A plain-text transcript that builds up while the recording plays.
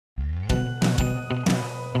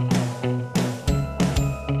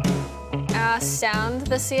sound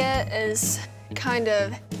this year is kind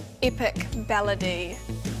of epic ballady.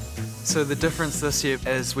 So the difference this year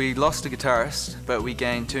is we lost a guitarist, but we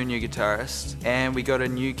gained 2 new guitarists, and we got a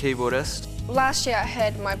new keyboardist. Last year I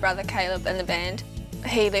had my brother Caleb in the band.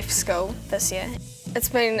 He left school this year. It's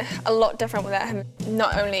been a lot different without him.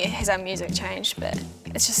 Not only has our music changed, but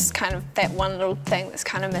it's just kind of that one little thing that's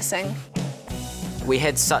kind of missing. We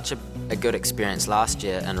had such a good experience last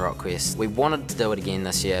year in RockQuest. We wanted to do it again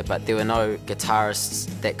this year, but there were no guitarists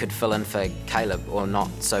that could fill in for Caleb, or not,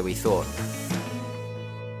 so we thought.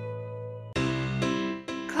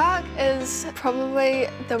 Clark is probably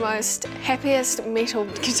the most happiest metal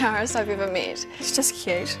guitarist I've ever met. He's just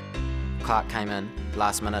cute. Clark came in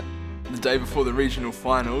last minute. The day before the regional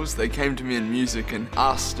finals, they came to me in music and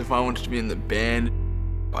asked if I wanted to be in the band.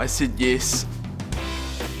 I said yes.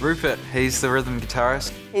 Rupert, he's the rhythm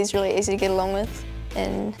guitarist. He's really easy to get along with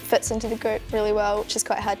and fits into the group really well, which is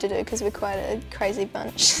quite hard to do because we're quite a crazy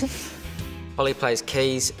bunch. Holly plays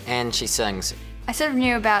keys and she sings. I sort of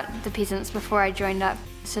knew about the Peasants before I joined up,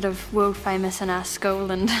 sort of world famous in our school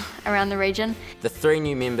and around the region. The 3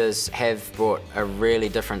 new members have brought a really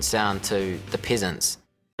different sound to the Peasants.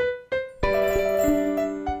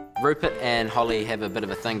 Rupert and Holly have a bit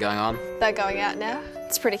of a thing going on. They're going out now.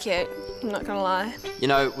 It's pretty cute, I'm not gonna lie. You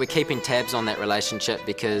know, we're keeping tabs on that relationship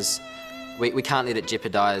because we can't let it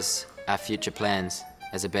jeopardise our future plans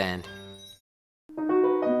as a band.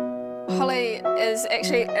 Holly is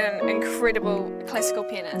actually an incredible classical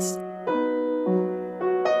pianist.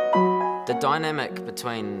 The dynamic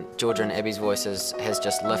between Georgia and Abby's voices has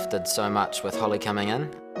just lifted so much with Holly coming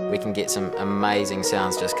in. We can get some amazing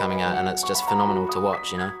sounds just coming out, and it's just phenomenal to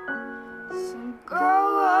watch, you know. So go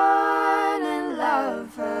on and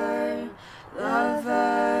love her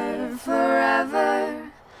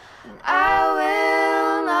forever. And I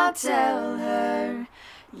will not tell her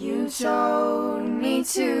you told me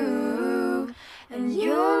to, and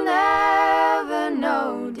you'll never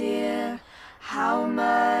know, dear, how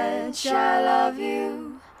much I love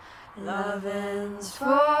you. Loving's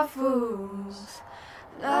for fools,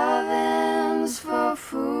 loving's for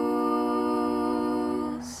fools.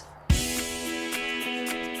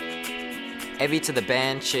 Abby to the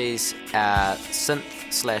band, she's our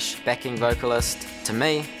synth/backing vocalist. To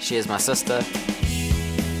me, she is my sister.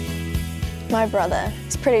 My brother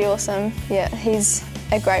is pretty awesome. Yeah, he's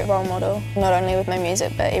a great role model, not only with my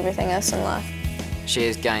music, but everything else in life. She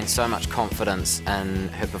has gained so much confidence in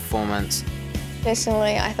her performance.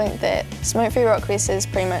 Personally, I think that Smokefreerockquest has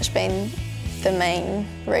pretty much been the main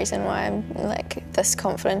reason why I'm this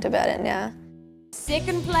confident about it now.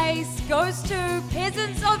 Second place goes to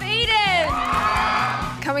Peasants of Eden.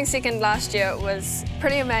 Coming second last year was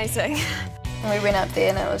pretty amazing. We went up there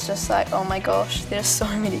and it was just like, oh my gosh, there's so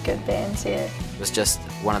many good bands here. It was just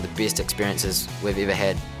one of the best experiences we've ever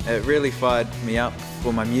had. It really fired me up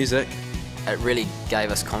for my music. It really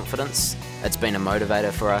gave us confidence. It's been a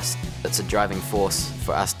motivator for us. It's a driving force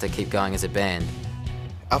for us to keep going as a band.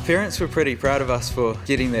 Our parents were pretty proud of us for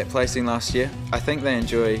getting that placing last year. I think they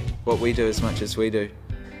enjoy what we do as much as we do.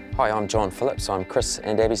 Hi, I'm John Phillips. I'm Chris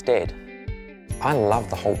and Abby's dad. I love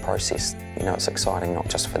the whole process. You know, it's exciting not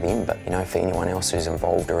just for them, but you know, for anyone else who's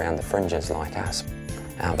involved around the fringes like us.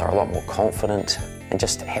 They're a lot more confident and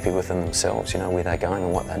just happy within themselves, you know, where they're going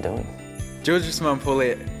and what they're doing. Georgia's mum,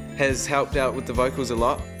 Paulette, has helped out with the vocals a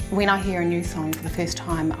lot. When I hear a new song for the first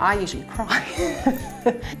time, I usually cry.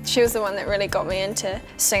 She was the one that really got me into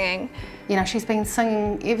singing. You know, she's been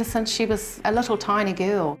singing ever since she was a little tiny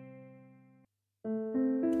girl.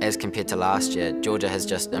 As compared to last year, Georgia has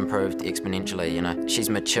just improved exponentially, you know. She's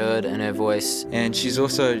matured in her voice. And she's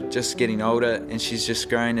also just getting older, and she's just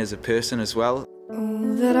growing as a person as well.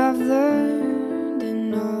 All that I've learned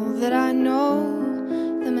and all that I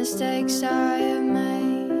know, the mistakes I have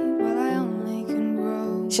made, well, I only can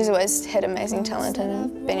grow. She's always had amazing talent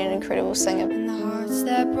and been an incredible singer. And the hearts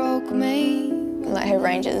that broke me. Like her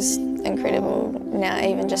range is incredible now,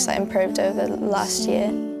 even just improved over the last year.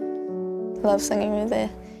 Love singing with her.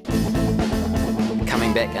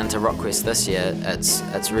 Coming back into RockQuest this year,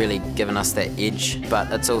 it's really given us that edge, but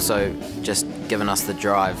it's also just given us the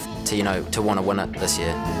drive to, you know, to want to win it this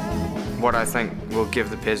year. What I think will give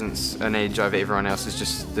the Peasants an edge over everyone else is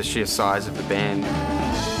just the sheer size of the band.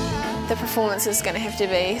 The performance is going to have to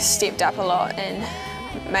be stepped up a lot and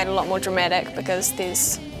made a lot more dramatic because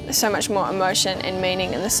there's so much more emotion and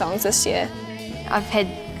meaning in the songs this year. I've had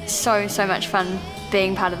so much fun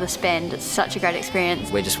being part of this band. It's such a great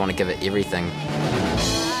experience. We just want to give it everything.